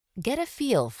Get a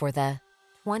feel for the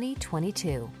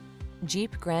 2022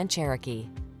 Jeep Grand Cherokee.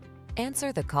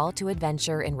 Answer the call to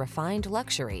adventure in refined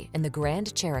luxury in the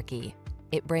Grand Cherokee.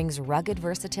 It brings rugged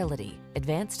versatility,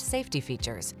 advanced safety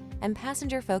features, and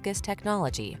passenger-focused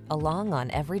technology along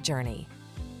on every journey.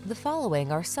 The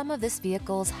following are some of this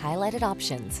vehicle's highlighted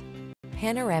options: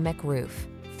 panoramic roof,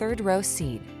 third row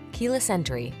seat, keyless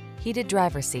entry, heated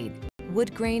driver's seat,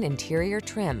 wood grain interior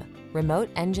trim, remote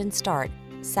engine start,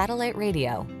 satellite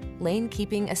radio, lane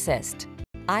keeping assist,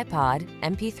 iPod,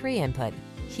 MP3 input,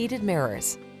 heated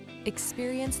mirrors.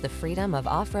 Experience the freedom of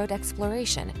off-road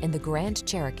exploration in the Grand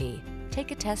Cherokee.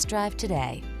 Take a test drive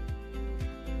today.